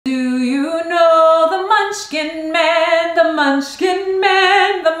Munchkin Man, the Munchkin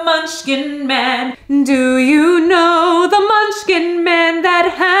Man, the Munchkin Man. Do you know the Munchkin Man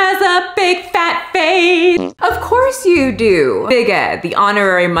that has a big fat face? Of course you do. Big Ed, the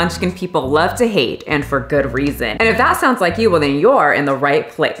honorary Munchkin people love to hate, and for good reason. And if that sounds like you, well then you're in the right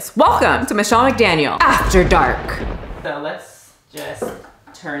place. Welcome to Michelle McDaniel After Dark. So let's just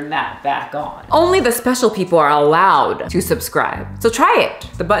turn that back on. Only the special people are allowed to subscribe. So try it.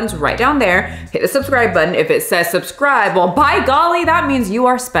 The button's right down there. Hit the subscribe button. If it says subscribe, well, by golly, that means you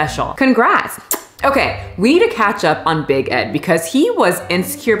are special. Congrats. Okay, we need to catch up on Big Ed because he was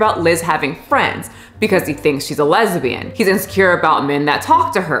insecure about Liz having friends because he thinks she's a lesbian. He's insecure about men that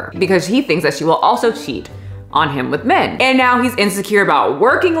talk to her because he thinks that she will also cheat on him with men. And now he's insecure about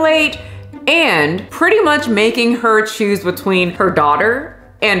working late and pretty much making her choose between her daughter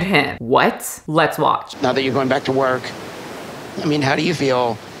and him. What? Let's watch. Now that you're going back to work, I mean, how do you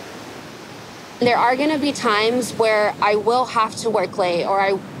feel? There are gonna be times where I will have to work late or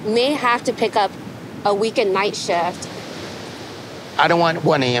I may have to pick up a weekend night shift. I don't want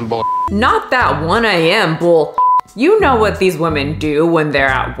 1 a.m. bull. Not that 1 a.m. bull. You know what these women do when they're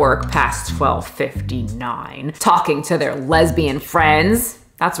at work past 12:59, talking to their lesbian friends.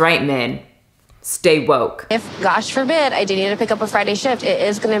 That's right, men. Stay woke. If, gosh forbid, I do need to pick up a Friday shift, it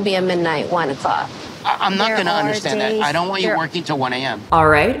is gonna be a midnight 1 o'clock. I'm not gonna understand that. I don't want you working till 1 a.m. All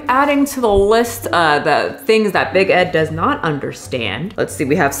right, adding to the list the things that Big Ed does not understand. Let's see,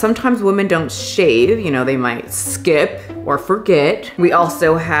 we have sometimes women don't shave, you know, they might skip or forget. We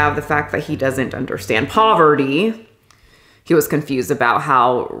also have the fact that he doesn't understand poverty. He was confused about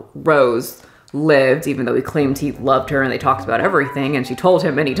how Rose lived, even though he claimed he loved her and they talked about everything, and she told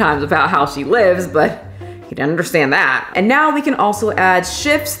him many times about how she lives, but he didn't understand that. And now we can also add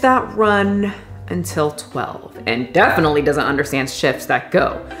shifts that run until 12, and definitely doesn't understand shifts that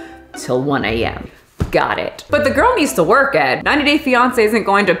go till 1 a.m. Got it. But the girl needs to work, Ed. 90 Day Fiancé isn't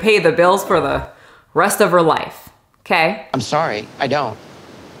going to pay the bills for the rest of her life, okay? I'm sorry, I don't.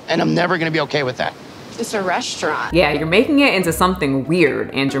 And I'm never gonna be okay with that. It's a restaurant. Yeah, you're making it into something weird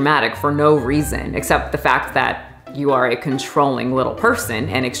and dramatic for no reason, except the fact that you are a controlling little person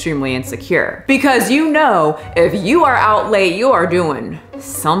and extremely insecure. Because you know, if you are out late, you are doing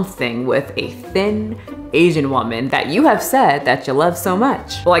something with a thin Asian woman that you have said that you love so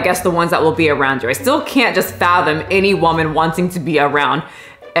much. Well, I guess the ones that will be around you. I still can't just fathom any woman wanting to be around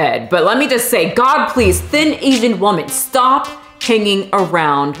Ed. But let me just say, God please, thin Asian woman, stop hanging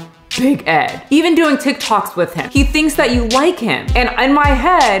around Big Ed. Even doing TikToks with him. He thinks that you like him. And in my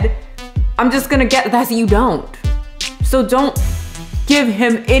head, I'm just gonna get that you don't. So don't give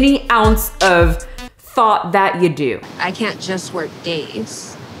him any ounce of thought that you do. I can't just work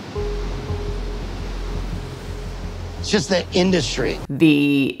days. It's just the industry.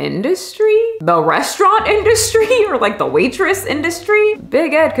 The industry? The restaurant industry? Or like the waitress industry?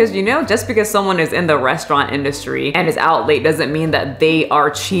 Big Ed, because you know, just because someone is in the restaurant industry and is out late doesn't mean that they are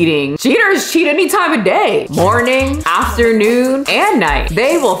cheating. Cheaters cheat any time of day. Morning, afternoon, and night.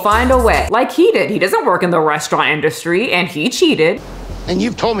 They will find a way. Like he did. He doesn't work in the restaurant industry and he cheated. And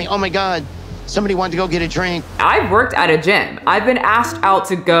you've told me, oh my God, somebody wanted to go get a drink. I've worked at a gym. I've been asked out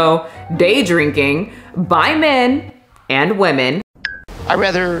to go day drinking by men and women. I'd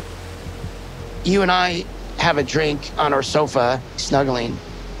rather you and I have a drink on our sofa, snuggling.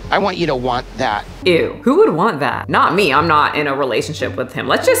 I want you to want that. Ew, who would want that? Not me, I'm not in a relationship with him.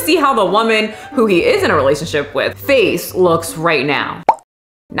 Let's just see how the woman who he is in a relationship with face looks right now.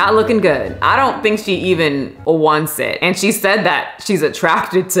 Not looking good. I don't think she even wants it. And she said that she's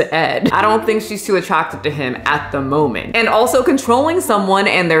attracted to Ed. I don't think she's too attracted to him at the moment. And also controlling someone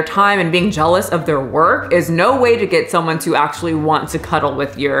and their time and being jealous of their work is no way to get someone to actually want to cuddle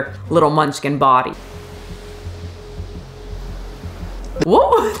with your little munchkin body.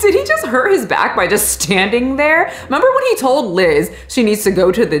 Whoa, did he just hurt his back by just standing there? Remember when he told Liz she needs to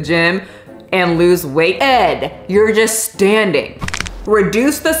go to the gym and lose weight? Ed, you're just standing.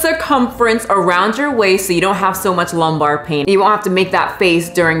 Reduce the circumference around your waist so you don't have so much lumbar pain. You won't have to make that face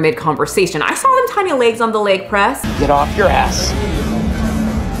during mid-conversation. I saw them tiny legs on the leg press. Get off your ass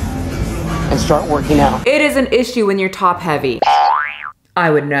and start working out. It is an issue when you're top heavy.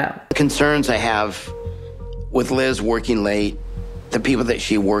 I would know. The concerns I have with Liz working late, the people that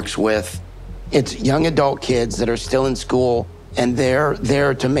she works with, it's young adult kids that are still in school and they're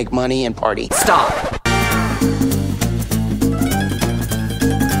there to make money and party. Stop.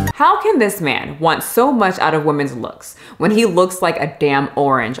 How can this man want so much out of women's looks when he looks like a damn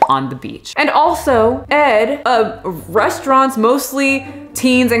orange on the beach? And also, Ed, restaurants, mostly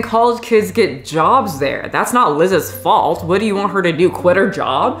teens and college kids get jobs there. That's not Liz's fault. What do you want her to do? Quit her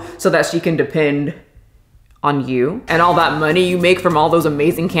job so that she can depend On you and all that money you make from all those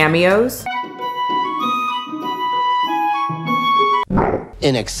amazing cameos?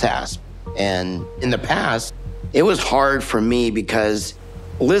 In excess. And in the past, it was hard for me because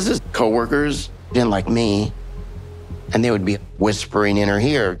Liz's coworkers didn't like me, and they would be whispering in her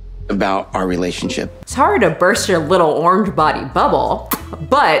ear about our relationship. Sorry to burst your little orange body bubble,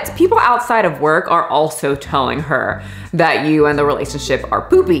 but people outside of work are also telling her that you and the relationship are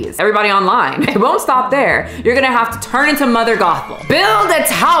poopies. Everybody online. It won't stop there. You're gonna have to turn into Mother Gothel. Build a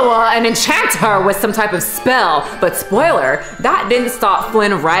tower and enchant her with some type of spell. But spoiler, that didn't stop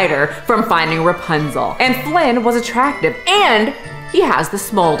Flynn Rider from finding Rapunzel. And Flynn was attractive, and he has the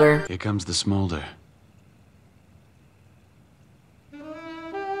smolder. Here comes the smolder.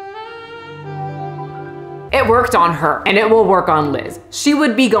 It worked on her, and it will work on Liz. She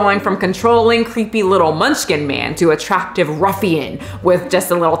would be going from controlling, creepy little munchkin man to attractive ruffian with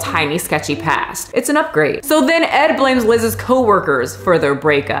just a little tiny sketchy past. It's an upgrade. So then Ed blames Liz's coworkers for their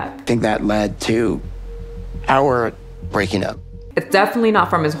breakup. I think that led to our breaking up. It's definitely not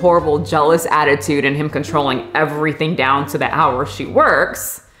from his horrible, jealous attitude and him controlling everything down to the hour she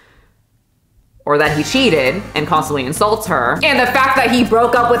works. Or that he cheated and constantly insults her, and the fact that he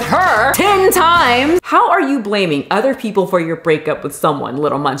broke up with her 10 times. How are you blaming other people for your breakup with someone,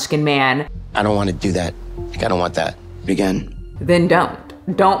 little munchkin man? I don't want to do that. Like, I don't want that again. Then don't.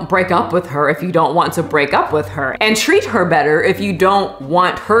 Don't break up with her if you don't want to break up with her. And treat her better if you don't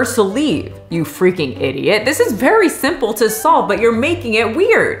want her to leave, you freaking idiot. This is very simple to solve, but you're making it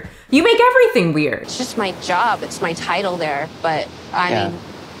weird. You make everything weird. It's just my job. It's my title there. But I mean,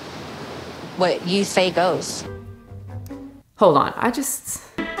 what you say goes. Hold on, I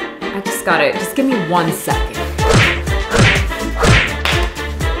just got it. Just give me 1 second.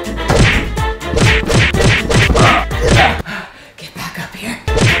 Get back up here.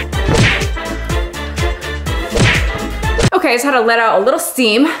 Okay, I just had to let out a little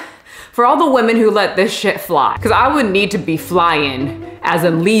steam for all the women who let this shit fly. Cause I would need to be flying, as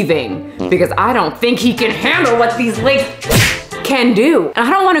in leaving, because I don't think he can handle what these legs can do. And I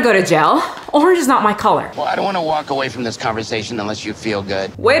don't want to go to jail. Orange is not my color. Well, I don't want to walk away from this conversation unless you feel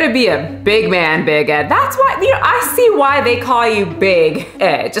good. Way to be a big man, Big Ed. That's why, you know, I see why they call you Big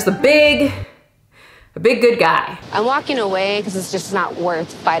Ed. Just a big good guy. I'm walking away because it's just not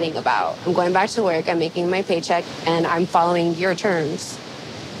worth fighting about. I'm going back to work, I'm making my paycheck, and I'm following your terms.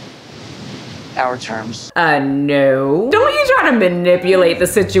 Our terms. No. Don't you try to manipulate the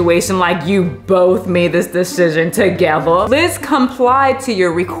situation like you both made this decision together. Liz complied to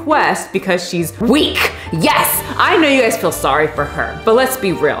your request because she's weak. Yes, I know you guys feel sorry for her, but let's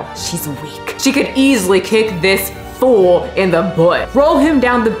be real, she's weak. She could easily kick this fool in the butt, roll him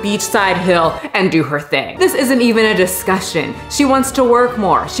down the beachside hill, and do her thing. This isn't even a discussion. She wants to work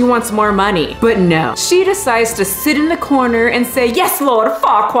more. She wants more money. But no, she decides to sit in the corner and say, yes, Lord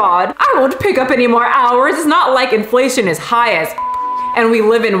Farquaad, I won't pick up any more hours. It's not like inflation is high as and we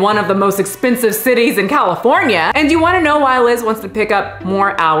live in one of the most expensive cities in California. And you wanna know why Liz wants to pick up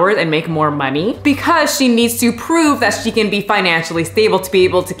more hours and make more money? Because she needs to prove that she can be financially stable to be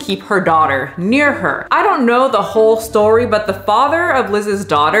able to keep her daughter near her. I don't know the whole story, but the father of Liz's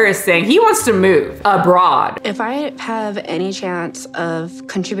daughter is saying he wants to move abroad. If I have any chance of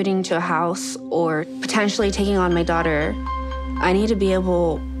contributing to a house or potentially taking on my daughter, I need to be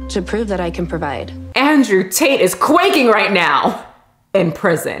able to prove that I can provide. Andrew Tate is quaking right now. In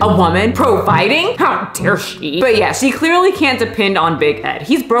prison. A woman providing? How dare she? But yeah, she clearly can't depend on Big Ed.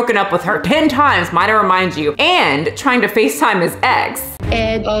 He's broken up with her 10 times, might I remind you, and trying to FaceTime his ex.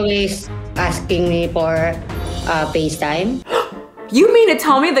 Ed always asking me for FaceTime. You mean to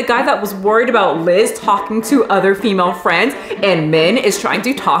tell me the guy that was worried about Liz talking to other female friends and men is trying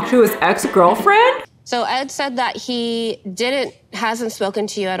to talk to his ex-girlfriend? So Ed said that he hasn't spoken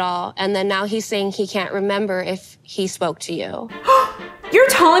to you at all, and then now he's saying he can't remember if he spoke to you. You're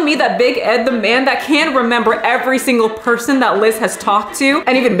telling me that Big Ed, the man that can remember every single person that Liz has talked to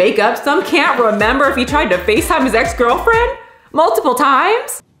and even make up some, can't remember if he tried to FaceTime his ex-girlfriend multiple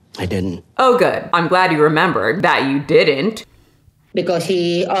times? I didn't. Oh good, I'm glad you remembered that you didn't. Because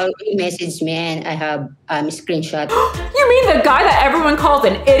he already messaged me and I have screenshot. You mean the guy that everyone calls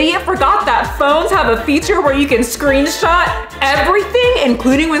an idiot forgot that phones have a feature where you can screenshot everything,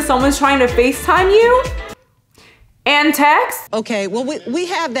 including when someone's trying to FaceTime you? and text. Okay, well, we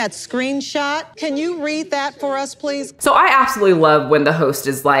have that screenshot. Can you read that for us, please? So I absolutely love when the host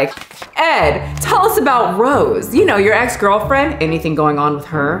is like, Ed, tell us about Rose. You know, your ex-girlfriend, anything going on with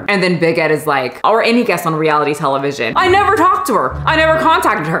her? And then Big Ed is like, or any guest on reality television, I never talked to her. I never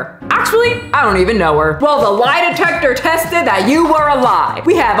contacted her. Actually, I don't even know her. Well, the lie detector tested that you were a lie.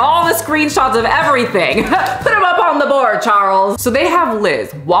 We have all the screenshots of everything. Put them up on the board, Charles. So they have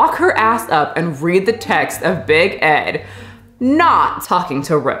Liz walk her ass up and read the text of Big Ed not talking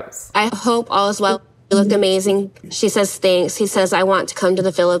to Rose. I hope all is well. You look amazing. She says thanks. He says, I want to come to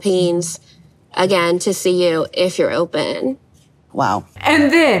the Philippines again to see you if you're open. Wow.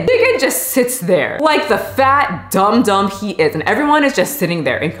 And then Big Ed just sits there like the fat dum-dum he is, and everyone is just sitting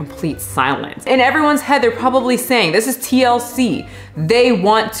there in complete silence. In everyone's head, they're probably saying, this is TLC. They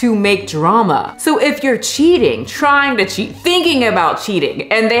want to make drama. So if you're cheating, trying to cheat, thinking about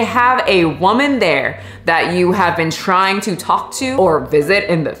cheating, and they have a woman there that you have been trying to talk to or visit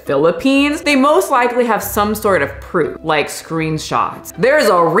in the Philippines, they most likely have some sort of proof, like screenshots. There's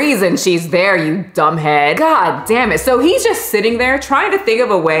a reason she's there, you dumbhead. God damn it. So he's just sitting there trying to think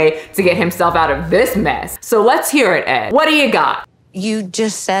of a way to get himself out of this mess. So let's hear it, Ed. What do you got? You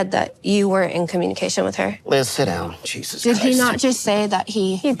just said that you were in communication with her. Liz, sit down. Jesus Did Christ. he not just say that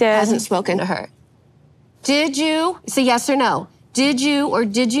he hasn't spoken to her? Did you? Say yes or no. Did you or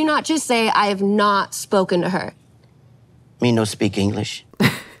did you not just say, I have not spoken to her? Me no speak English.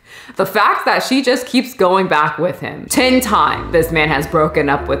 The fact that she just keeps going back with him. 10 times this man has broken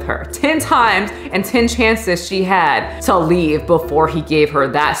up with her. 10 times and 10 chances she had to leave before he gave her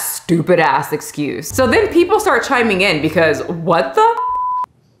that stupid ass excuse. So then people start chiming in because what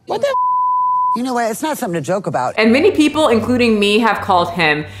the? You know what? It's not something to joke about. And many people, including me, have called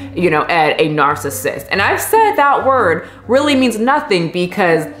him, you know, Ed, a narcissist. And I've said that word really means nothing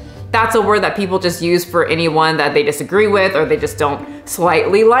because that's a word that people just use for anyone that they disagree with or they just don't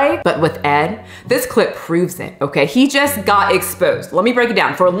slightly like. But with Ed, this clip proves it, okay? He just got exposed. Let me break it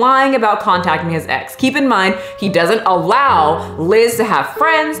down. For lying about contacting his ex. Keep in mind, he doesn't allow Liz to have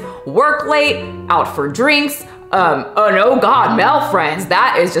friends, work late, out for drinks, oh God, male friends.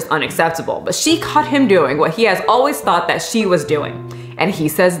 That is just unacceptable. But she caught him doing what he has always thought that she was doing. And he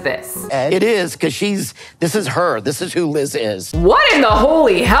says this. Ed? It is, because this is her. This is who Liz is. What in the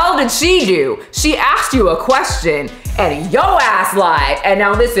holy hell did she do? She asked you a question and yo ass lied, and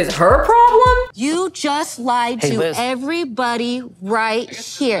now this is her problem? You just lied to Liz. everybody right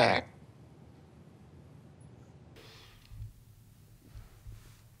here.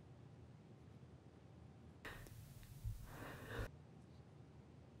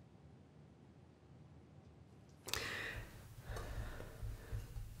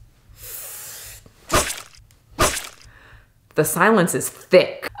 The silence is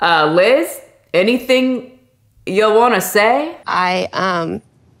thick. Liz, anything you wanna say?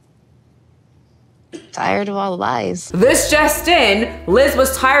 Tired of all the lies. This just in, Liz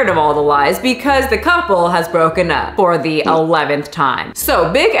was tired of all the lies because the couple has broken up for the 11th time.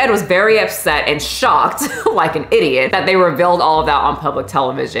 So Big Ed was very upset and shocked, like an idiot, that they revealed all of that on public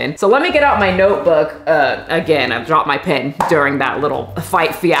television. So let me get out my notebook. Again, I've dropped my pen during that little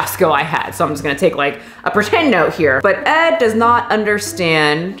fight fiasco I had. So I'm just gonna take like a pretend note here. But Ed does not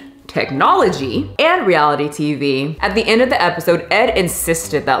understand technology and reality TV. At the end of the episode, Ed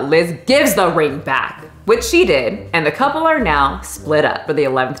insisted that Liz gives the ring back, which she did, and the couple are now split up for the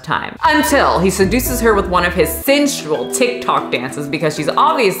 11th time. Until he seduces her with one of his sensual TikTok dances because she's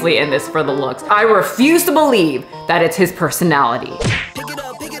obviously in this for the looks. I refuse to believe that it's his personality. Pick it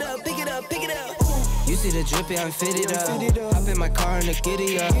up, pick it up, pick it up, pick it up. You see the drippy, I'm fitted up. Hop in my car and the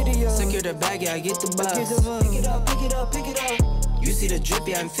giddy up. Secure the bag, yeah, I get the bus. Pick it up, pick it up, pick it up. You see the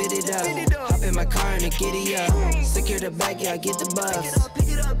drippy, I'm fitted up. Hop in my car and the giddy up. Secure the bag, yeah, I get the bus. Pick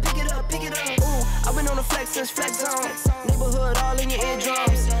it up, pick it up, pick it up. I've been on the flex since flex zone. Neighborhood all in your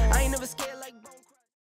eardrums. I ain't never scared.